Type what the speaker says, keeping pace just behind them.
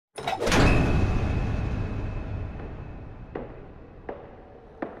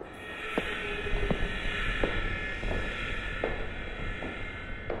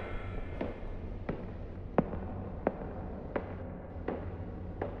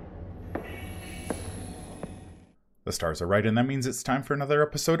The stars are right, and that means it's time for another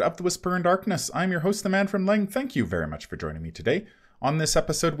episode of The Whisper in Darkness. I'm your host, the Man from Lang. Thank you very much for joining me today. On this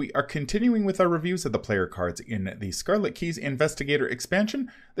episode, we are continuing with our reviews of the player cards in the Scarlet Keys Investigator expansion.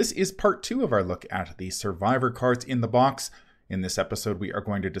 This is part 2 of our look at the Survivor cards in the box. In this episode, we are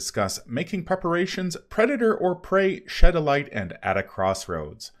going to discuss Making Preparations, Predator or Prey, Shed a Light, and At a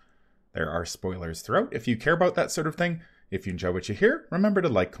Crossroads. There are spoilers throughout if you care about that sort of thing. If you enjoy what you hear, remember to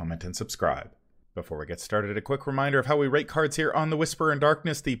like, comment, and subscribe. Before we get started, a quick reminder of how we rate cards here on The Whisper in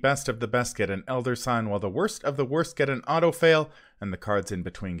Darkness. The best of the best get an Elder Sign, while the worst of the worst get an Auto Fail, and the cards in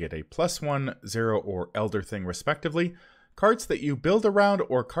between get a +1, 0, or Elder Thing respectively. Cards that you build around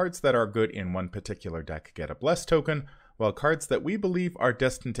or cards that are good in one particular deck get a Bless token, while cards that we believe are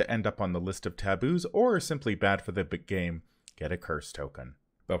destined to end up on the list of taboos or are simply bad for the big game get a Curse token.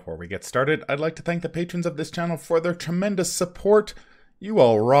 Before we get started, I'd like to thank the patrons of this channel for their tremendous support. You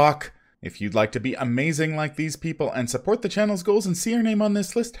all rock! If you'd like to be amazing like these people and support the channel's goals and see your name on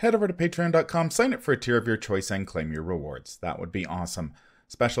this list, head over to patreon.com, sign up for a tier of your choice, and claim your rewards. That would be awesome.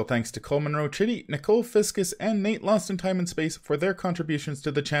 Special thanks to Cole Monroe Chitty, Nicole Fiscus, and Nate Lost in Time and Space for their contributions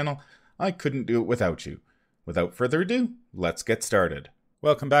to the channel. I couldn't do it without you. Without further ado, let's get started.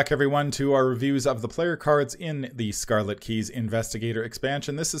 Welcome back, everyone, to our reviews of the player cards in the Scarlet Keys Investigator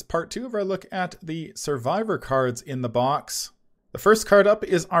expansion. This is part 2 of our look at the Survivor cards in the box. The first card up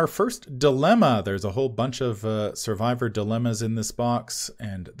is our first dilemma. There's a whole bunch of Survivor dilemmas in this box,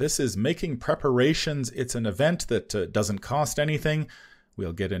 and this is Making Preparations. It's an event that doesn't cost anything.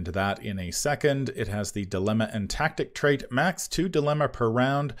 We'll get into that in a second. It has the Dilemma and Tactic trait, max 2 dilemma per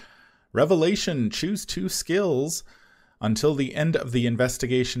round. Revelation, choose 2 skills. Until the end of the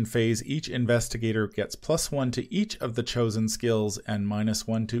investigation phase, each investigator gets +1 to each of the chosen skills and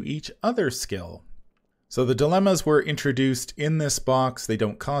 -1 to each other skill. So the dilemmas were introduced in this box. They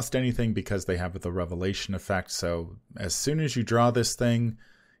don't cost anything because they have the revelation effect. So as soon as you draw this thing,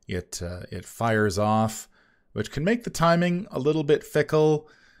 it fires off, which can make the timing a little bit fickle.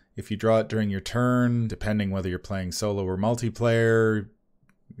 If you draw it during your turn, depending whether you're playing solo or multiplayer,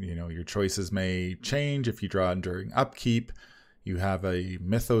 you know, your choices may change. If you draw it during upkeep, you have a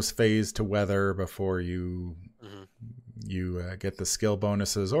mythos phase to weather before you get the skill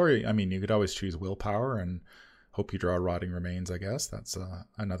bonuses. Or, I mean, you could always choose willpower and hope you draw Rotting Remains, I guess. That's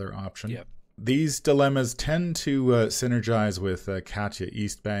another option. Yep. These dilemmas tend to synergize with Katya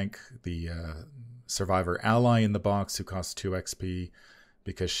Eastbank, the Survivor ally in the box who costs 2 XP,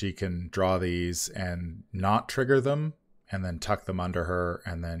 because she can draw these and not trigger them, and then tuck them under her,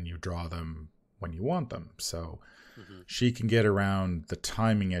 and then you draw them when you want them. So she can get around the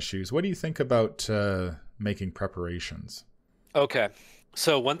timing issues. What do you think about Making Preparations? Okay.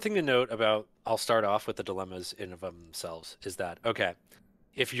 So one thing to note about, I'll start off with the dilemmas in of themselves, is that, okay,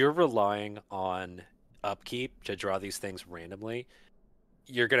 if you're relying on upkeep to draw these things randomly,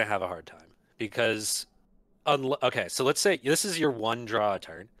 you're going to have a hard time. Because, okay, so let's say this is your one draw a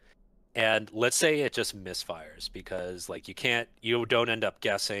turn. And let's say it just misfires because, like, you don't end up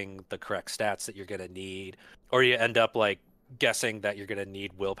guessing the correct stats that you're going to need, or you end up, like, guessing that you're going to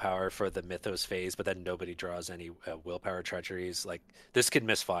need willpower for the mythos phase, but then nobody draws any willpower treacheries. Like, this could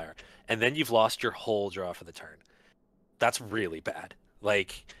misfire. And then you've lost your whole draw for the turn. That's really bad.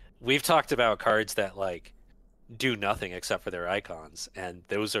 Like, we've talked about cards that, like, do nothing except for their icons, and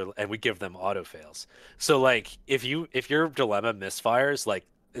we give them auto fails. So, like, if your dilemma misfires, like,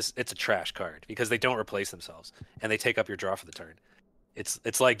 it's a trash card because they don't replace themselves and they take up your draw for the turn.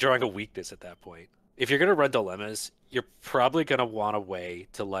 It's like drawing a weakness at that point. If you're gonna run dilemmas, you're probably gonna want a way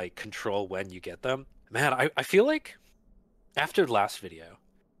to, like, control when you get them. Man, I feel like after last video,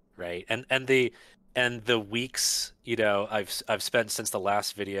 right, and the weeks, you know, I've spent since the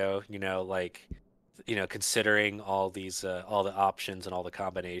last video, you know, like, you know, considering all these all the options and all the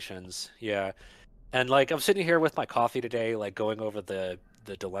combinations, yeah. And, like, I'm sitting here with my coffee today, like, going over the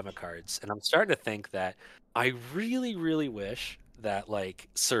dilemma cards, and I'm starting to think that I really, really wish that, like,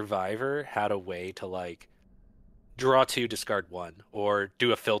 Survivor had a way to, like, draw 2, discard 1, or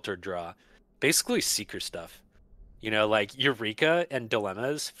do a filtered draw. Basically Seeker stuff. You know, like, Eureka and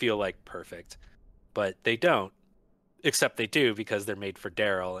dilemmas feel like perfect, but they don't. Except they do because they're made for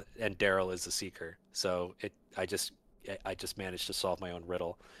Daryl, and Daryl is a Seeker. So I just managed to solve my own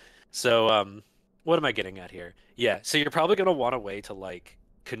riddle. So what am I getting at here? Yeah, so you're probably going to want a way to, like,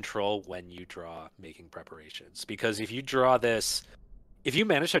 control when you draw Making Preparations, because if you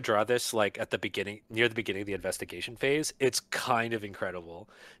manage to draw this, like, at the beginning, near the beginning of the investigation phase, it's kind of incredible,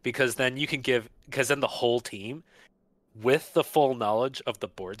 because then then the whole team, with the full knowledge of the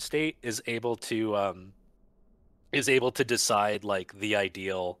board state, is able to decide, like, the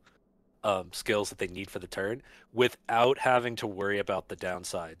ideal skills that they need for the turn without having to worry about the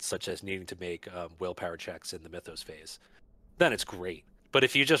downsides, such as needing to make willpower checks in the Mythos phase, then it's great. But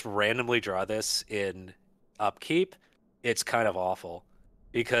if you just randomly draw this in upkeep, it's kind of awful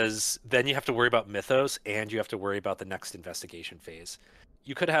because then you have to worry about Mythos and you have to worry about the next investigation phase.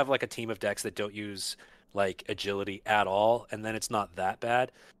 You could have like a team of decks that don't use like agility at all, and then it's not that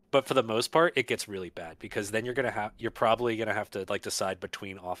bad. But for the most part, it gets really bad because then you're probably gonna have to like decide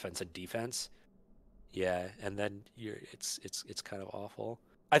between offense and defense. Yeah, and then it's kind of awful.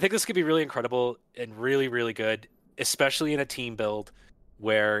 I think this could be really incredible and really, really good, especially in a team build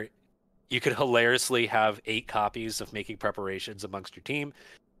where you could hilariously have 8 copies of making preparations amongst your team.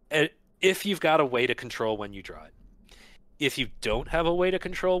 And if you've got a way to control when you draw it. If you don't have a way to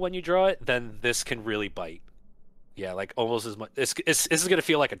control when you draw it, then this can really bite. Yeah, like almost as much. This is gonna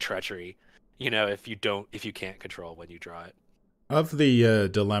feel like a treachery, if you can't control when you draw it. Of the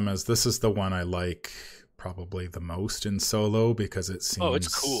dilemmas, this is the one I like probably the most in solo because it seems... Oh,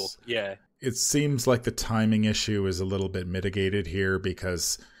 it's cool. Yeah. It seems like the timing issue is a little bit mitigated here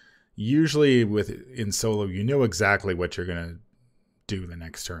because usually in solo, you know exactly what you're going to do the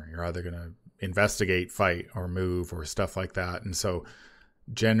next turn. You're either going to investigate, fight, or move, or stuff like that. And so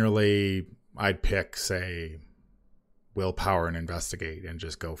generally, I'd pick, say, willpower and investigate and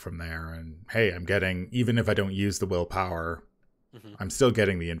just go from there. And hey, I'm getting, even if I don't use the willpower, I'm still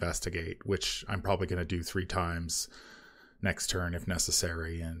getting the investigate, which I'm probably going to do 3 times next turn if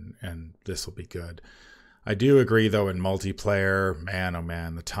necessary, and this will be good. I do agree though, in multiplayer, man, oh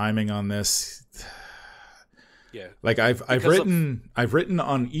man, the timing on this. Yeah. Like I've written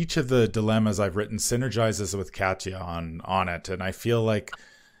on each of the dilemmas, I've written synergizes with Katya on it, and I feel like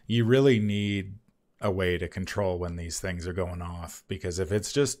you really need a way to control when these things are going off, because if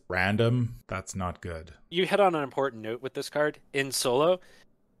it's just random, that's not good. You hit on an important note with this card. In solo,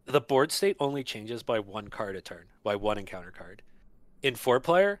 the board state only changes by 1 card a turn, by 1 encounter card. In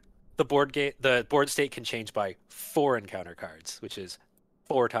 4-player, the board state can change by 4 encounter cards, which is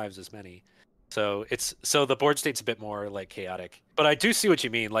 4 times as many. So the board state's a bit more like chaotic. But I do see what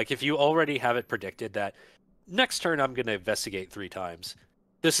you mean. Like if you already have it predicted that next turn I'm going to investigate 3 times,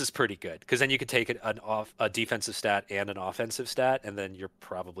 this is pretty good because then you could take a defensive stat and an offensive stat, and then you're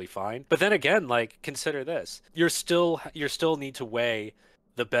probably fine. But then again, like consider this: you're still need to weigh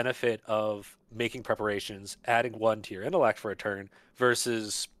the benefit of making preparations, adding 1 to your intellect for a turn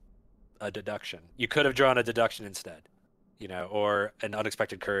versus a deduction. You could have drawn a deduction instead, or an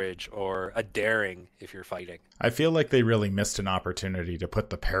unexpected courage, or a daring if you're fighting. I feel like they really missed an opportunity to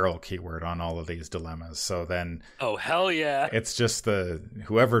put the peril keyword on all of these dilemmas. So then... Oh, hell yeah. It's just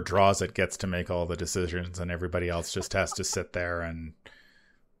whoever draws it gets to make all the decisions, and everybody else just has to sit there and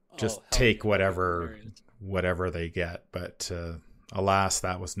just take whatever they get. But alas,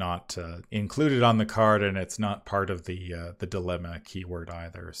 that was not included on the card, and it's not part of the dilemma keyword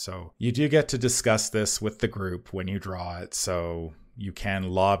either. So you do get to discuss this with the group when you draw it, so you can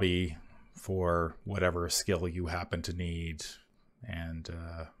lobby for whatever skill you happen to need, and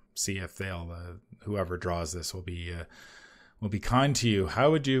see if whoever draws this will be kind to you.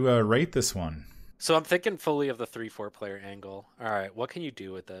 How would you rate this one? So I'm thinking fully of the 3-4 player angle. All right, what can you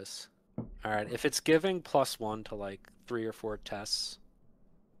do with this? All right, if it's giving +1 to like 3 or 4 tests.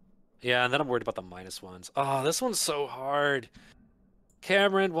 Yeah, and then I'm worried about the -1s. Oh, this one's so hard.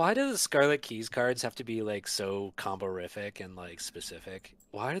 Cameron, why do the Scarlet Keys cards have to be like so comborific and like specific?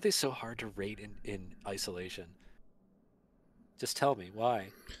 Why are they so hard to rate in isolation? Just tell me why.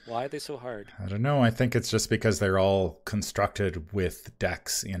 Why are they so hard? I don't know. I think it's just because they're all constructed with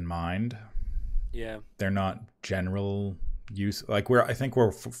decks in mind. Yeah. They're not general use. Like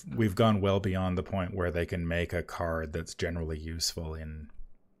we've gone well beyond the point where they can make a card that's generally useful in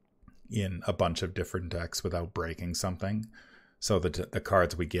a bunch of different decks without breaking something. So the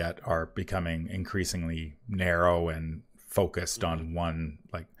cards we get are becoming increasingly narrow and focused on one,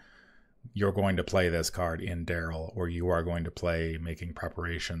 like you're going to play this card in Daryl, or you are going to play making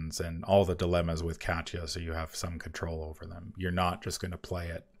preparations, and all the dilemmas with Katya, so you have some control over them. You're not just going to play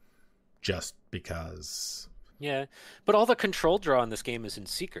it just because. Yeah, but all the control draw in this game is in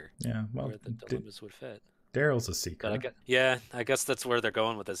Seeker. Yeah, well, where the dilemmas would fit. Daryl's a Seeker. But I guess that's where they're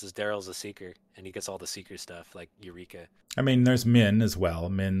going with this. Is Daryl's a Seeker, and he gets all the Seeker stuff like Eureka. I mean, there's Min as well.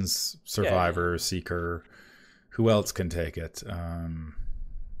 Min's Survivor, Seeker. Who else can take it?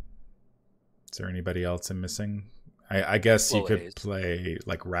 Is there anybody else I'm missing? I guess you could play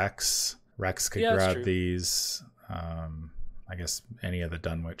like Rex. Rex could grab these. I guess any of the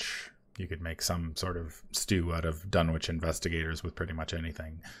Dunwich. You could make some sort of stew out of Dunwich investigators with pretty much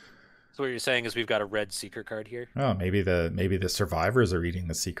anything. So what you're saying is we've got a red Seeker card here? Oh, maybe the survivors are eating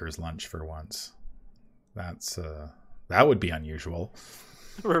the Seeker's lunch for once. That's that would be unusual.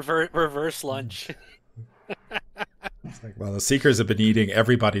 Reverse lunch. It's like, well, the Seekers have been eating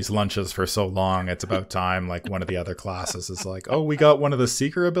everybody's lunches for so long. It's about time. Like one of the other classes is like, oh, we got one of the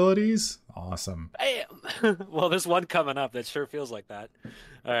Seeker abilities. Awesome. Bam! Well, there's one coming up that sure feels like that.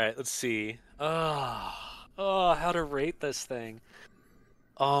 All right, let's see. How to rate this thing.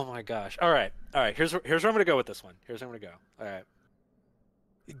 Oh my gosh. All right. Here's where I'm gonna go with this one. Here's where I'm gonna go. All right.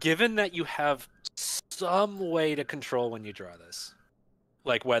 Given that you have some way to control when you draw this,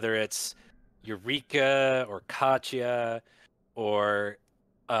 like whether it's Eureka or Katya or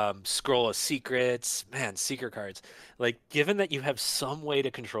Scroll of Secrets, man, Seeker cards. Like, given that you have some way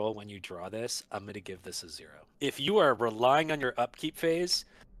to control when you draw this, I'm going to give this a 0. If you are relying on your upkeep phase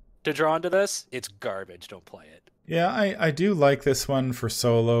to draw into this, it's garbage. Don't play it. Yeah, I do like this one for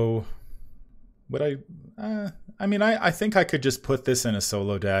solo. Would I think I could just put this in a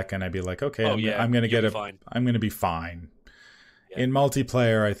solo deck and I'd be like, okay, I'm going to be fine. Yeah. In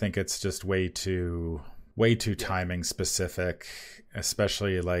multiplayer, I think it's just way too timing specific,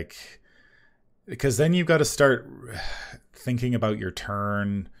 especially like because then you've got to start thinking about your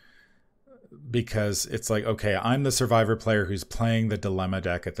turn because it's like, okay, I'm the survivor player who's playing the dilemma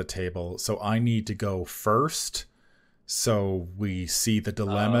deck at the table, so I need to go first. So we see the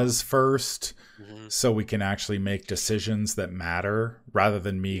dilemmas first, so we can actually make decisions that matter rather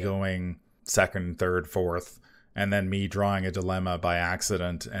than me going second, third, fourth. And then me drawing a dilemma by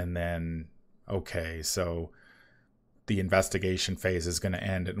accident, and then, okay, so the investigation phase is going to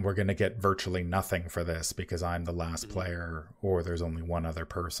end, and we're going to get virtually nothing for this because I'm the last player, or there's only one other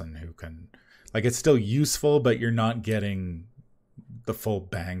person who can... Like, it's still useful, but you're not getting the full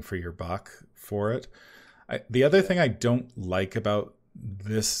bang for your buck for it. The other thing I don't like about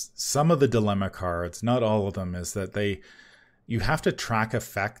this, some of the dilemma cards, not all of them, is that you have to track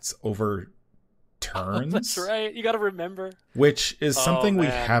effects over turns. Oh, that's right. You got to remember. Which is something we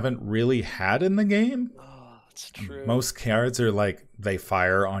haven't really had in the game. Oh, that's true. Most cards are like they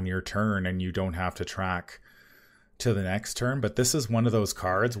fire on your turn and you don't have to track to the next turn. But this is one of those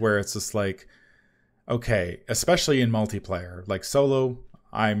cards where it's just like, okay, especially in multiplayer, like solo,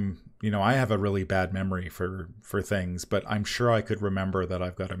 I have a really bad memory for things, but I'm sure I could remember that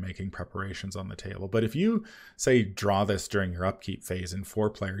I've got a making preparations on the table. But if you say draw this during your upkeep phase in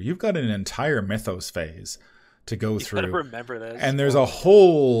 4-player, you've got an entire mythos phase to go through. Gotta remember this. And there's a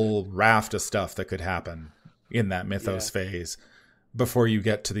whole raft of stuff that could happen in that mythos phase before you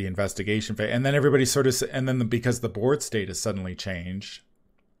get to the investigation phase. And then everybody because the board state has suddenly changed,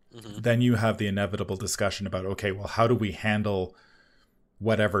 then you have the inevitable discussion about, okay, well, how do we handle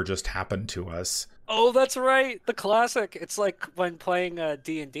whatever just happened to us? Oh, that's right. The classic. It's like when playing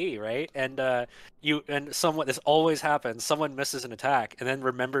D&D, right? And this always happens. Someone misses an attack and then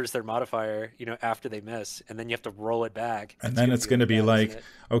remembers their modifier, after they miss, and then you have to roll it back. And then it's going to be like,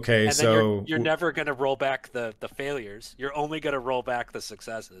 okay, and so then you're never going to roll back the failures. You're only going to roll back the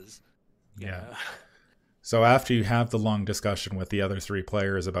successes. Yeah. So after you have the long discussion with the other 3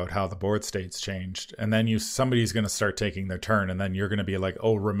 players about how the board state's changed, and then somebody's going to start taking their turn, and then you're going to be like,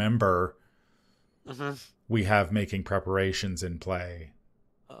 oh, remember, we have making preparations in play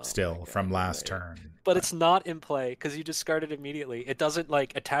still from last turn. But it's not in play because you discard it immediately. It doesn't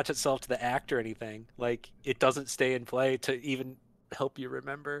like attach itself to the act or anything. Like it doesn't stay in play to even help you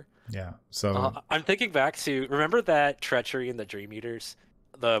remember. Yeah. So I'm thinking back to, remember that treachery in the Dream Eaters?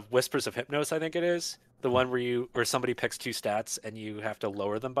 The Whispers of Hypnos, I think it is. The one where somebody picks 2 stats and you have to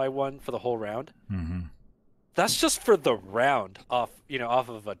lower them by 1 for the whole round. That's just for the round off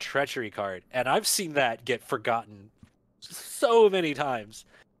of a treachery card, and I've seen that get forgotten so many times.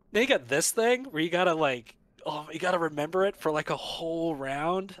 Then you got this thing where you gotta remember it for like a whole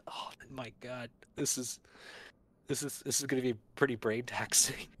round. Oh my god, this is going to be pretty brain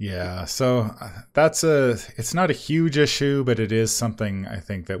taxing. Yeah, so it's not a huge issue, but it is something I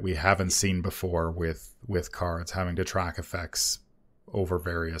think that we haven't seen before with cards having to track effects over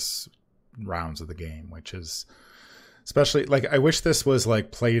various rounds of the game, which is especially like, I wish this was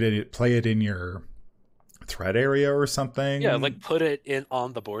like play it in your threat area or something. Yeah, like put it in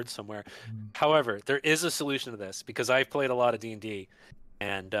on the board somewhere. However, there is a solution to this because I've played a lot of D&D.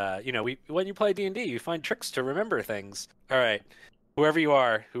 And, when you play D&D, you find tricks to remember things. All right, whoever you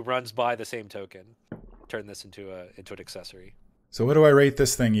are who runs by the same token, turn this into an accessory. So what do I rate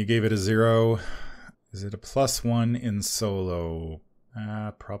this thing? You gave it a 0. Is it a +1 in solo?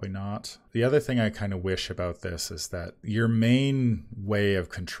 Probably not. The other thing I kind of wish about this is that your main way of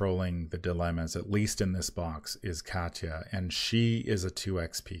controlling the dilemmas, at least in this box, is Katya, and she is a 2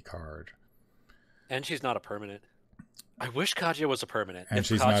 XP card. And she's not a permanent. I wish Katya was a permanent. And if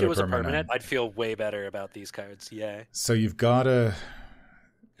she's Katya not was a permanent, I'd feel way better about these cards. Yeah. So you've got to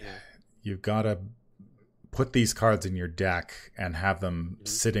put these cards in your deck and have them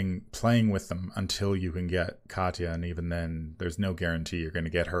playing with them until you can get Katya, and even then there's no guarantee you're going to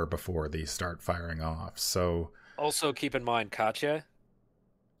get her before these start firing off. So also keep in mind, Katya,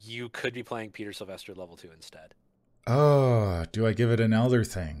 you could be playing Peter Sylvester level 2 instead. Oh, do I give it an Elder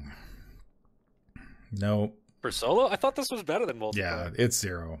thing? No. For solo? I thought this was better than multiplayer. Yeah, it's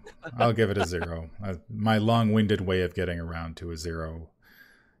 0. I'll give it a 0. My long-winded way of getting around to a 0.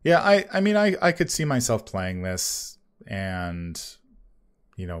 Yeah, I mean, I could see myself playing this and,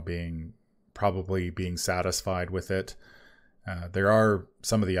 being satisfied with it. There are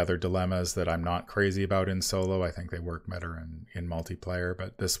some of the other dilemmas that I'm not crazy about in solo. I think they work better in multiplayer,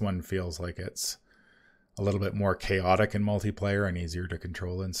 but this one feels like it's a little bit more chaotic in multiplayer and easier to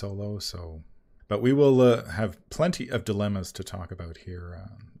control in solo. So, but we will have plenty of dilemmas to talk about here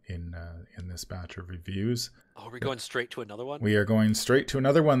in this batch of reviews. Oh, are we going straight to another one? We are going straight to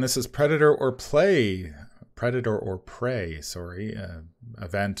another one. This is Predator or Prey.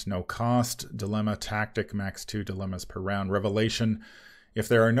 Event, no cost. Dilemma, tactic, max 2 dilemmas per round. Revelation. If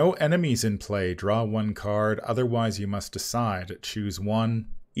there are no enemies in play, draw 1 card. Otherwise, you must decide. Choose 1.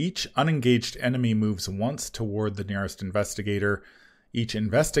 Each unengaged enemy moves once toward the nearest investigator. Each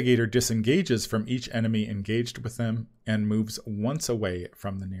investigator disengages from each enemy engaged with them and moves once away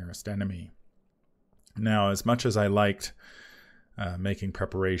from the nearest enemy. Now, as much as I liked making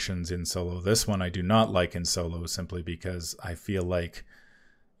preparations in solo, this one I do not like in solo simply because I feel like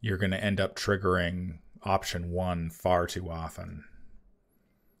you're going to end up triggering option 1 far too often.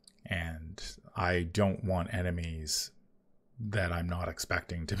 And I don't want enemies that I'm not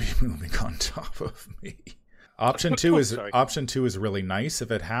expecting to be moving on top of me. Option 2 is really nice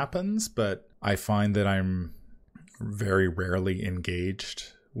if it happens, but I find that I'm very rarely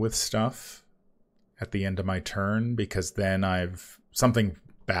engaged with stuff at the end of my turn because then something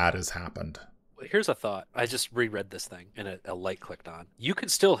bad has happened. Here's a thought. I just reread this thing and a light clicked on. You can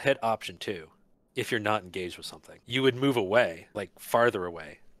still hit option 2 if you're not engaged with something. You would move away, like farther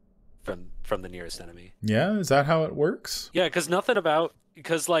away from the nearest enemy. Yeah, is that how it works? Yeah, because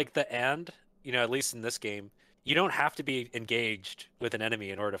like the and, at least in this game, you don't have to be engaged with an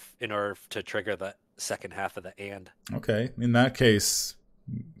enemy in order to trigger the second half of the and. Okay, in that case,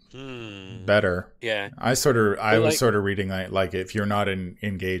 better. Yeah, I was sort of reading like if you're not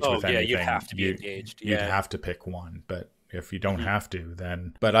engaged with anything, you'd have to be engaged. You'd have to pick one, but if you don't have to,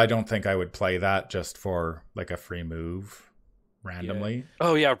 then. But I don't think I would play that just for like a free move randomly. Yeah.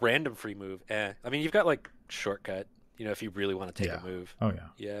 Oh yeah, random free move. I mean, you've got like shortcut. If you really want to take a move. Oh yeah.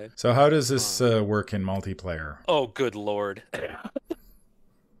 Yeah. So how does this work in multiplayer? Oh good lord.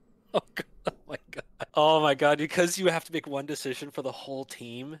 Oh my god, because you have to make one decision for the whole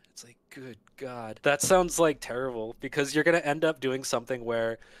team. It's like, good god. That sounds like terrible because you're going to end up doing something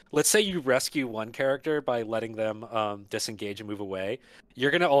where, let's say you rescue one character by letting them disengage and move away. You're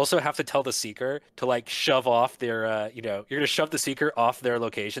going to also have to tell the Seeker to like shove off their, you're going to shove the Seeker off their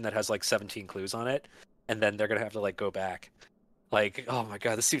location that has like 17 clues on it. And then they're going to have to like go back. Like, oh my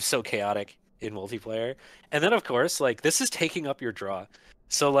god, this seems so chaotic in multiplayer. And then of course, like this is taking up your draw.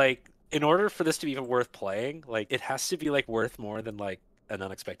 So like, in order for this to be even worth playing, like it has to be like worth more than like an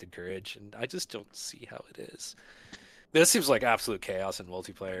unexpected courage, and I just don't see how it is. This seems like absolute chaos in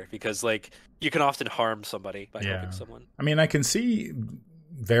multiplayer because like you can often harm somebody by helping someone. I mean, I can see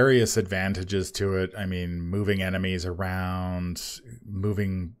various advantages to it. I mean, moving enemies around,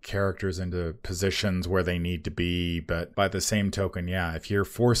 moving characters into positions where they need to be, but by the same token, if you're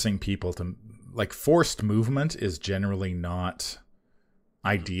forcing people to like forced movement is generally not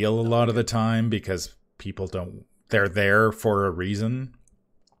ideal a lot of the time because people they're there for a reason,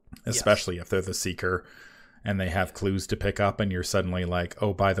 especially if they're the Seeker and they have clues to pick up and you're suddenly like,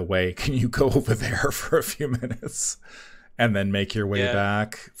 oh, by the way, can you go over there for a few minutes and then make your way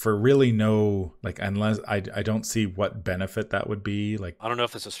back for really no, like, unless I don't see what benefit that would be. Like, I don't know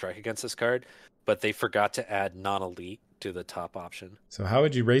if it's a strike against this card, but they forgot to add non-elite to the top option. So how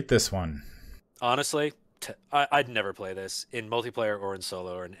would you rate this one? Honestly, I'd never play this in multiplayer or in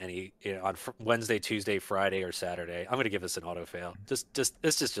solo or in any on Wednesday, Tuesday, Friday, or Saturday. I'm gonna give this an auto fail. This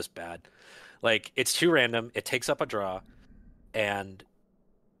is just bad. Like it's too random. It takes up a draw, and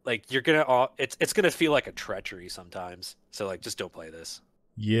like you're gonna it's gonna feel like a treachery sometimes. So like just don't play this.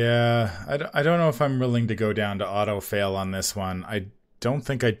 Yeah, I don't know if I'm willing to go down to auto fail on this one. don't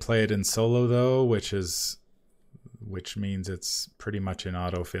think I'd play it in solo though, which means it's pretty much in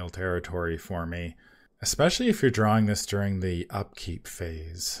auto-fail territory for me. Especially if you're drawing this during the upkeep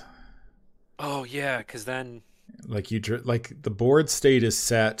phase. Oh yeah, because then Like the board state is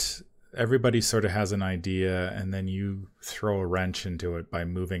set, everybody sort of has an idea, and then you throw a wrench into it by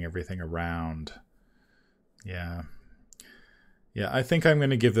moving everything around. Yeah. Yeah, I think I'm going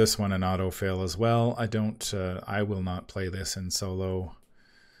to give this one an auto-fail as well. I will not play this in solo.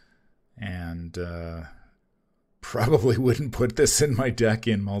 And probably wouldn't put this in my deck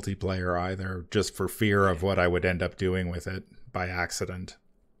in multiplayer either, just for fear of what I would end up doing with it by accident.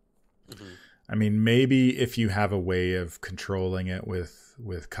 Mm-hmm. I mean, maybe if you have a way of controlling it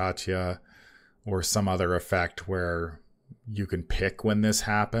with Katya or some other effect where you can pick when this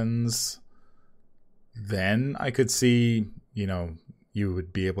happens, then I could see, you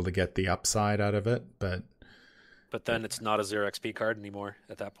would be able to get the upside out of it. But then it's not a 0 XP card anymore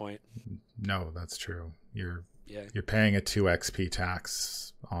at that point. No, that's true. You're paying a 2 XP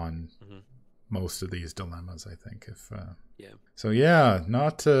tax on most of these dilemmas, I think. So yeah,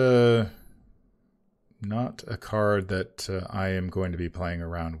 not a card that I am going to be playing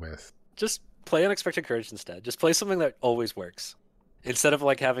around with. Just play Unexpected Courage instead. Just play something that always works. Instead of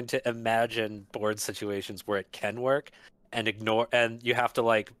having to imagine board situations where it can work and you have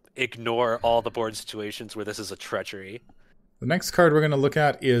to ignore all the board situations where this is a treachery. The next card we're going to look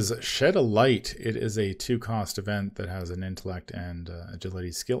at is Shed a Light. It is a 2-cost event that has an intellect and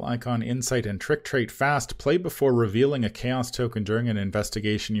agility skill icon, insight and trick trait fast. Play before revealing a chaos token during an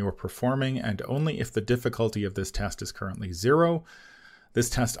investigation you are performing, and only if the difficulty of this test is currently 0. This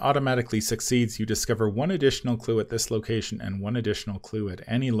test automatically succeeds. You discover 1 additional clue at this location and 1 additional clue at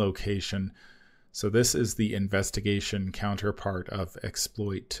any location. So this is the investigation counterpart of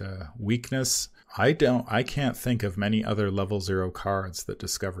Exploit Weakness. I can't think of many other level 0 cards that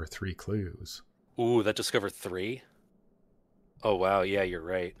discover 3 clues. Ooh, that discover 3? Oh, wow. Yeah, you're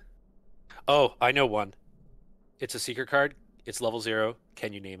right. Oh, I know one. It's a secret card. It's level 0.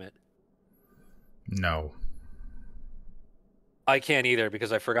 Can you name it? No. I can't either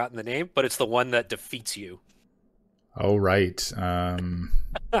because I've forgotten the name, but it's the one that defeats you. Oh, right.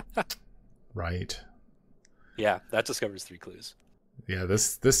 Right. Yeah, that discovers 3 clues. Yeah,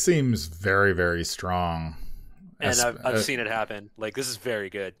 this seems very, very strong. And I've seen it happen. This is very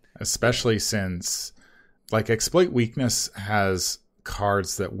good. Especially since, Exploit Weakness has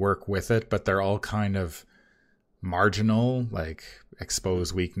cards that work with it, but they're all kind of marginal, like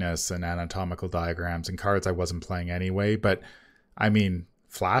Expose Weakness and Anatomical Diagrams and cards I wasn't playing anyway. But, I mean,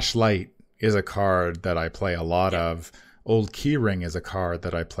 Flashlight is a card that I play a lot of. Old Keyring is a card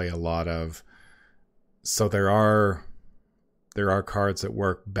that I play a lot of. So there are cards that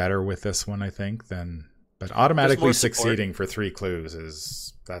work better with this one, I think, but automatically succeeding for 3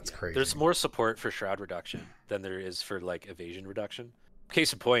 clues that's crazy. There's more support for Shroud Reduction than there is for Evasion Reduction.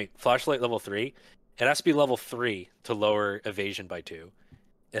 Case in point, Flashlight level 3, it has to be level 3 to lower Evasion by 2.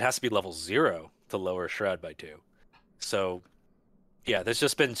 It has to be level 0 to lower Shroud by 2. So yeah,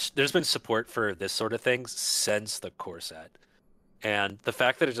 there's been support for this sort of thing since the core set. And the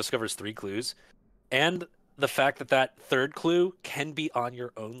fact that it discovers 3 clues, and the fact that 3rd clue can be on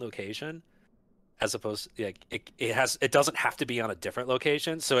your own location, as opposed to, it doesn't have to be on a different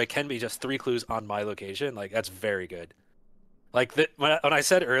location, so it can be just 3 clues on my location. That's very good. When I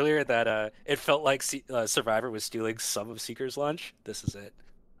said earlier that it felt like Survivor was stealing some of Seeker's lunch, this is it.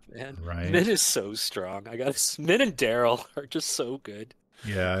 Man, right. Min is so strong. Min and Daryl are just so good.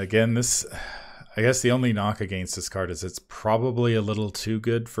 Yeah, again, I guess the only knock against this card is it's probably a little too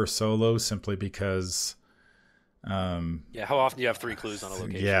good for solo, simply because how often do you have 3 clues on a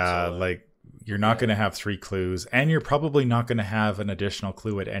location? Yeah, you're not going to have 3 clues, and you're probably not going to have an additional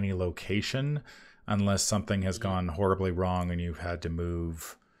clue at any location unless something has gone horribly wrong and you've had to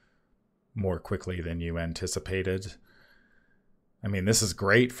move more quickly than you anticipated. I mean, this is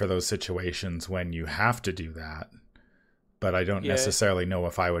great for those situations when you have to do that, but I don't necessarily know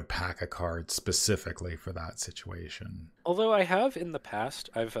if I would pack a card specifically for that situation. Although I have in the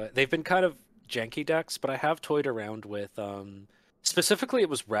past, they've been kind of janky decks, but I have toyed around with specifically it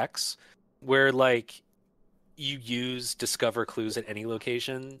was Rex, where you use discover clues at any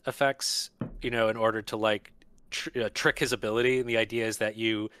location effects, in order to trick his ability, and the idea is that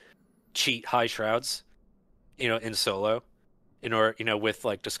you cheat high shrouds, in solo, in order, with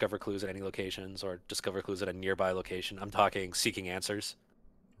discover clues at any locations or discover clues at a nearby location. I'm talking seeking answers,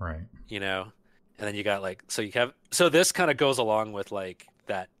 right? And then you got so this kind of goes along with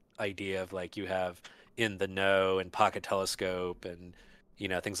that idea of you have in the know and pocket telescope and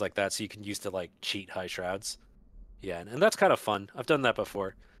things like that, so you can use to cheat high shrouds, Yeah, and that's kind of fun. I've done that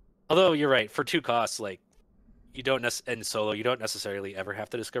before. Although you're right, for 2 costs, like you don't in solo, you don't necessarily ever have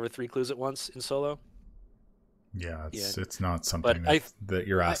to discover 3 clues at once in solo. Yeah, Yeah, it's not but something I that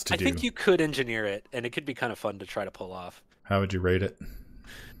you're I, asked to I do. think you could engineer it, and it could be kind of fun to try to pull off. How would you rate it?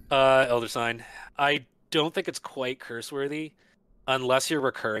 Elder Sign. I don't think it's quite curse worthy unless you're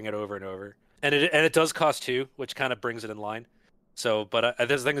recurring it over and over, and it does cost 2, which kind of brings it in line. So, but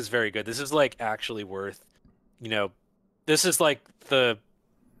this thing is very good. This is like actually worth, you know, this is like the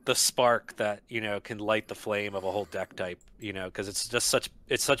spark that can light the flame of a whole deck type. Because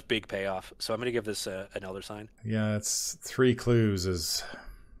it's such big payoff. So I'm gonna give this an Elder Sign. Yeah, it's 3 clues is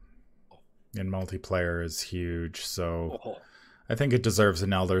in multiplayer is huge. So Oh. I think it deserves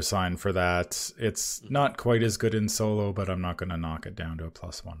an Elder Sign for that. It's not quite as good in solo, but I'm not going to knock it down to a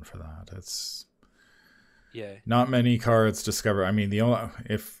 +1 for that. It's Yeah. not many cards discover. I mean, the only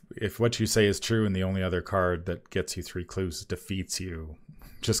if what you say is true, and the only other card that gets you 3 clues defeats you,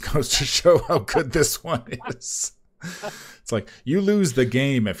 just goes to show how good this one is. It's like you lose the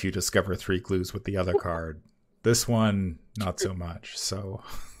game if you discover 3 clues with the other card. This one, not so much. So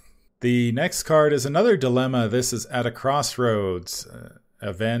the next card is another dilemma. This is At a Crossroads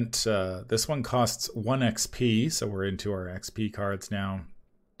event. This one costs 1 XP, so we're into our XP cards now.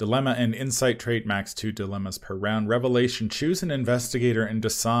 Dilemma and insight trait, max 2 dilemmas per round. Revelation, choose an investigator and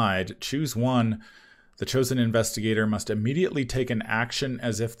decide. Choose one. The chosen investigator must immediately take an action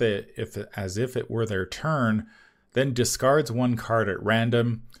as if it were their turn, then discards 1 card at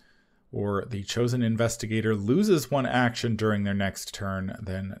random, or the chosen investigator loses 1 action during their next turn,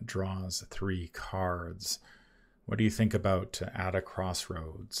 then draws 3 cards. What do you think about At a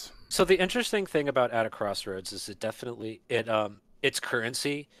Crossroads? So the interesting thing about At a Crossroads is its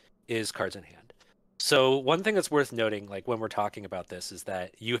currency is cards in hand. So one thing that's worth noting, like when we're talking about this, is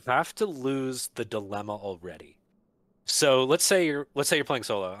that you have to lose the dilemma already. So let's say you're playing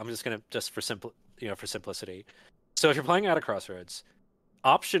solo. I'm just gonna for simplicity. So if you're playing At a Crossroads,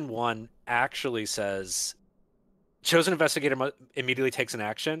 option 1 actually says chosen investigator immediately takes an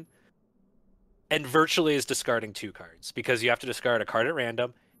action, and virtually is discarding 2 cards because you have to discard a card at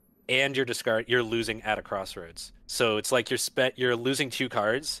random, and you're losing At a Crossroads. So it's like you're losing 2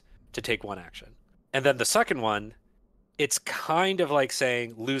 cards to take 1 action. And then the second one, it's kind of like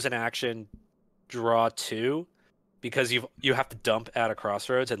saying lose an action, draw 2, because you have to dump At a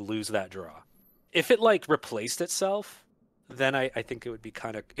Crossroads and lose that draw. If it like replaced itself, then I think it would be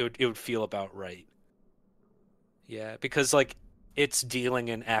it would feel about right. Yeah, because like it's dealing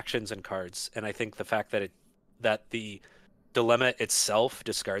in actions and cards, and I think the fact that the dilemma itself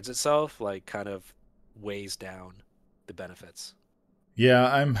discards itself like kind of weighs down the benefits.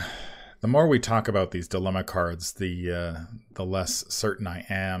 Yeah, the more we talk about these dilemma cards, the less certain I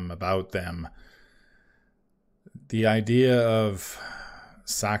am about them. The idea of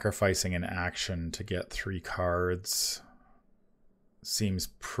sacrificing an action to get 3 cards seems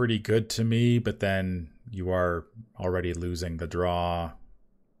pretty good to me, but then you are already losing the draw,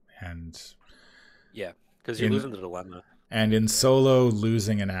 and yeah, because you're losing the dilemma. And in solo,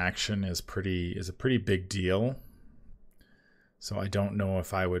 losing an action is a pretty big deal. So I don't know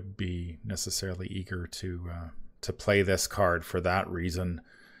if I would be necessarily eager to play this card for that reason.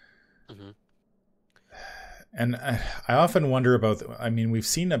 Mm-hmm. And I often wonder about, I mean, we've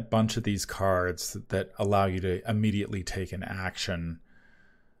seen a bunch of these cards that allow you to immediately take an action.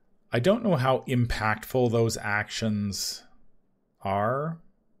 I don't know how impactful those actions are.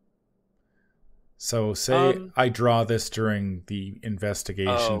 So say I draw this during the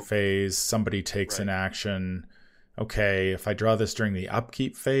investigation phase, somebody takes an action. Okay, if I draw this during the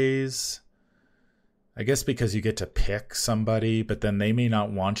upkeep phase, I guess because you get to pick somebody, but then they may not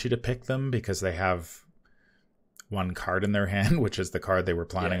want you to pick them because they have 1 card in their hand, which is the card they were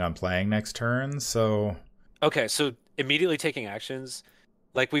planning on playing next turn. So okay, so immediately taking actions,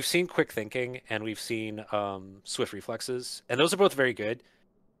 like we've seen quick thinking and we've seen swift reflexes, and those are both very good.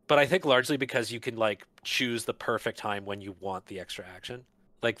 But I think largely because you can like choose the perfect time when you want the extra action.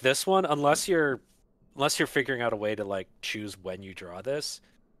 Like this one, unless you're figuring out a way to like choose when you draw this,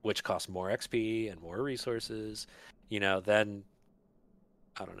 which costs more XP and more resources, then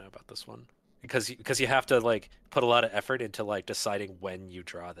I don't know about this one. Because you have to like put a lot of effort into like deciding when you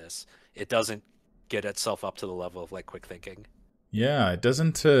draw this. It doesn't get itself up to the level of like quick thinking. Yeah, it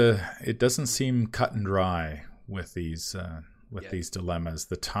doesn't seem cut and dry with these these dilemmas.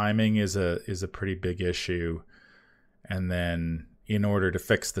 The timing is a pretty big issue, and then in order to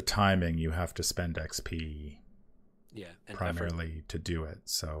fix the timing, you have to spend XP. Yeah, and primarily effort to do it.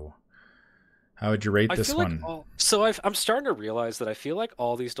 So, how would you rate this one? I'm starting to realize that I feel like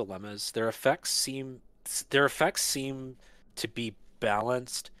all these dilemmas, their effects seem their effects seem to be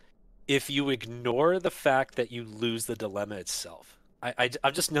balanced if you ignore the fact that you lose the dilemma itself.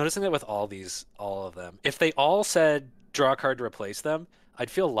 I'm just noticing that with all of them. If they all said draw a card to replace them,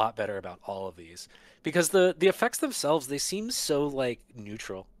 I'd feel a lot better about all of these because the effects themselves they seem so like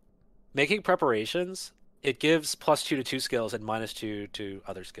neutral. Making preparations, it gives +2 to 2 skills and -2 to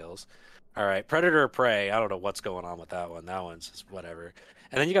other skills. All right, Predator or Prey, I don't know what's going on with that one. That one's just whatever.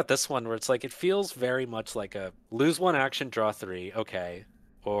 And then you got this one where it's like it feels very much like a lose one action, draw three, okay,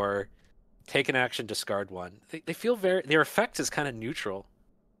 or take an action, discard one. They feel very their effect is kind of neutral,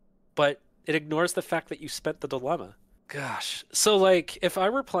 but it ignores the fact that you spent the dilemma. Gosh. So like if I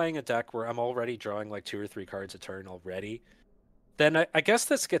were playing a deck where I'm already drawing like 2 or 3 cards a turn already, then I guess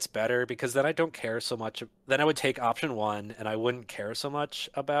this gets better because then I don't care so much. Then I would take option one and I wouldn't care so much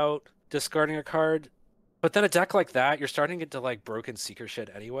about discarding a card. But then a deck like that, you're starting to get to like broken seeker shit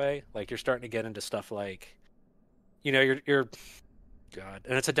anyway. Like you're starting to get into stuff like, you're God,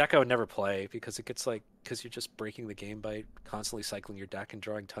 and it's a deck I would never play because it gets like because you're just breaking the game by constantly cycling your deck and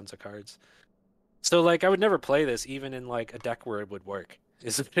drawing tons of cards. So like I would never play this even in like a deck where it would work.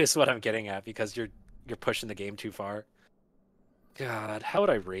 Is what I'm getting at because you're pushing the game too far. God, how would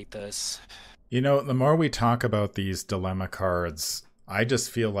I rate this? You know, the more we talk about these dilemma cards, I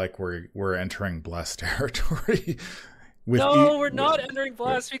just feel like we're entering blessed territory No, we're not entering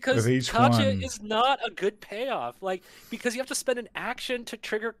blast with because each Katya one. is not a good payoff. Like because you have to spend an action to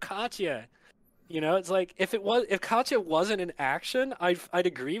trigger Katya. It's like if Katya wasn't an action, I'd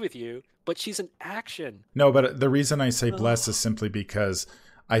agree with you, but she's an action. No, but the reason I say bless is Ugh. simply because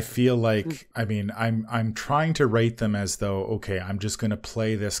I feel like I'm trying to rate them as though okay, I'm just going to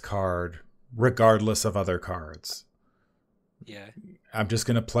play this card regardless of other cards. Yeah. I'm just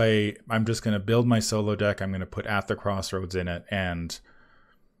going to build my solo deck. I'm going to put At the Crossroads in it, and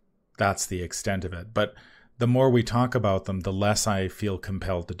that's the extent of it. But the more we talk about them, the less I feel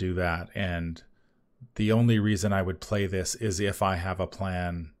compelled to do that. And the only reason I would play this is if I have a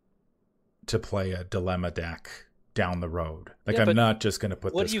plan to play a dilemma deck down the road. Like Yeah, I'm but not just going to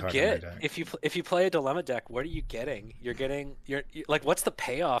put what this do you card in my get deck. if you play a dilemma deck? What are you getting? Like what's the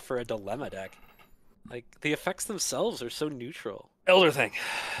payoff for a dilemma deck? Like the effects themselves are so neutral. Elder thing.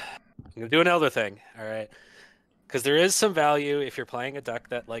 I'm gonna do an elder thing. All right. Because there is some value if you're playing a deck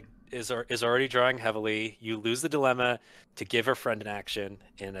that like is already drawing heavily. You lose the dilemma to give a friend an action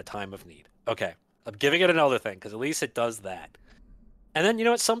in a time of need. Okay, I'm giving it an elder thing because at least it does that. And then you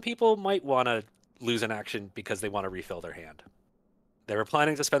know what? Some people might want to lose an action because they want to refill their hand. They were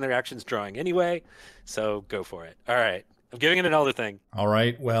planning to spend their actions drawing anyway, so go for it. All right, I'm giving it an elder thing. All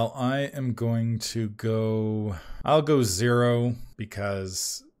right. Well, I am going to go. I'll go 0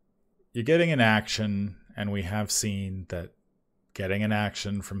 because you're getting an action, and we have seen that getting an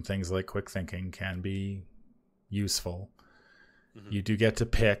action from things like quick thinking can be useful. Mm-hmm. You do get to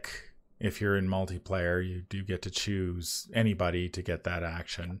pick. If you're in multiplayer, you do get to choose anybody to get that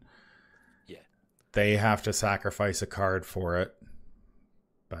action. Yeah. They have to sacrifice a card for it,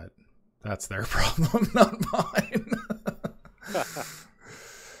 but that's their problem, not mine.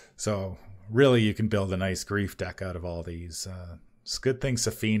 So really, you can build a nice grief deck out of all these. It's a good thing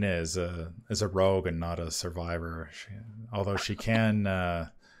Safina is a rogue and not a survivor. Although she can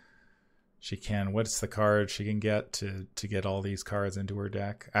what's the card she can get to get all these cards into her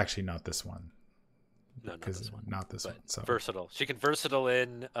deck? Actually, not this one. No, not this one. Not this But one. So versatile. She can versatile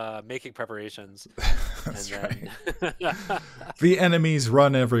in making preparations. that's And right. then... The enemies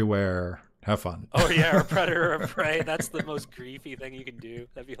run everywhere. Have fun. Oh yeah, or predator or prey. That's the most griefy thing you can do.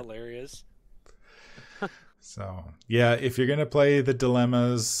 That'd be hilarious. So yeah, if you're gonna play the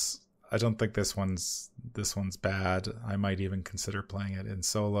dilemmas, I don't think this one's bad. I might even consider playing it in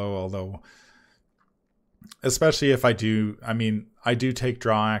solo, although especially if I do take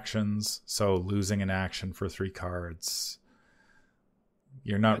draw actions, so losing an action for 3 cards.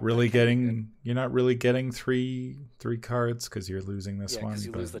 You're not really getting three cards because you're losing this one. Because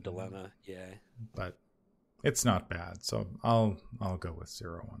you lose the dilemma. Yeah. But it's not bad. So I'll go with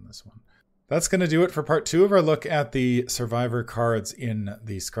 0 on this one. That's going to do it for part 2 of our look at the Survivor cards in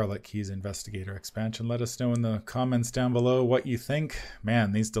the Scarlet Keys Investigator expansion. Let us know in the comments down below what you think.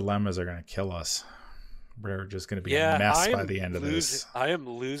 Man, these dilemmas are going to kill us. We're just going to be a mess by the end of this. I am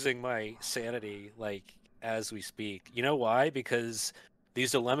losing my sanity, like, as we speak. You know why? Because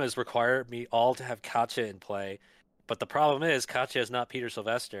these dilemmas require me all to have Katya in play. But the problem is, Katya is not Peter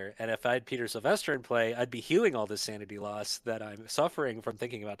Sylvester. And if I had Peter Sylvester in play, I'd be healing all this sanity loss that I'm suffering from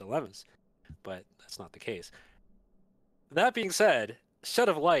thinking about dilemmas. But that's not the case. That being said, Shed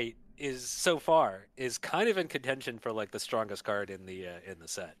of Light is so far kind of in contention for like the strongest card in the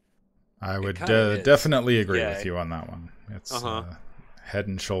set. I would kind of is. definitely agree Yeah. with you on that one. It's Uh-huh. head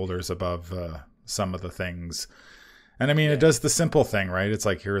and shoulders above some of the things. And I mean, Yeah. it does the simple thing, right? It's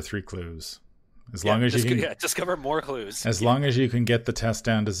like, here are 3 clues. As long as you can, discover more clues. as long as you can get the test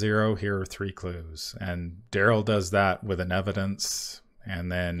down to 0, here are 3 clues. And Daryl does that with an evidence,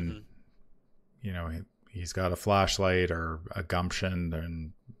 and then, you know, he's got a flashlight or a gumption,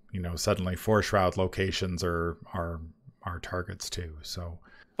 and you know, suddenly 4 shroud locations are targets too. So.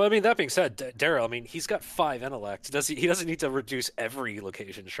 But I mean, that being said, Daryl, I mean, he's got 5 intellect. He doesn't need to reduce every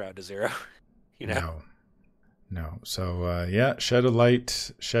location shroud to 0. You know. No. So yeah, Shed of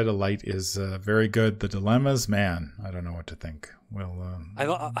Light is very good. The dilemmas, man, I don't know what to think. Well,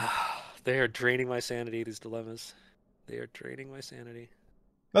 they are draining my sanity. These dilemmas, they are draining my sanity.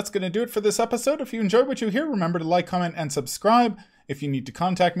 That's going to do it for this episode. If you enjoyed what you hear, remember to like, comment, and subscribe. If you need to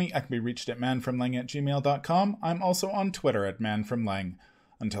contact me, I can be reached at manfromlang@gmail.com. I'm also on Twitter at manfromlang.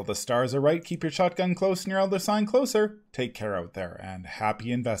 Until the stars are right, keep your shotgun close and your elder sign closer. Take care out there, and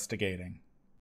happy investigating.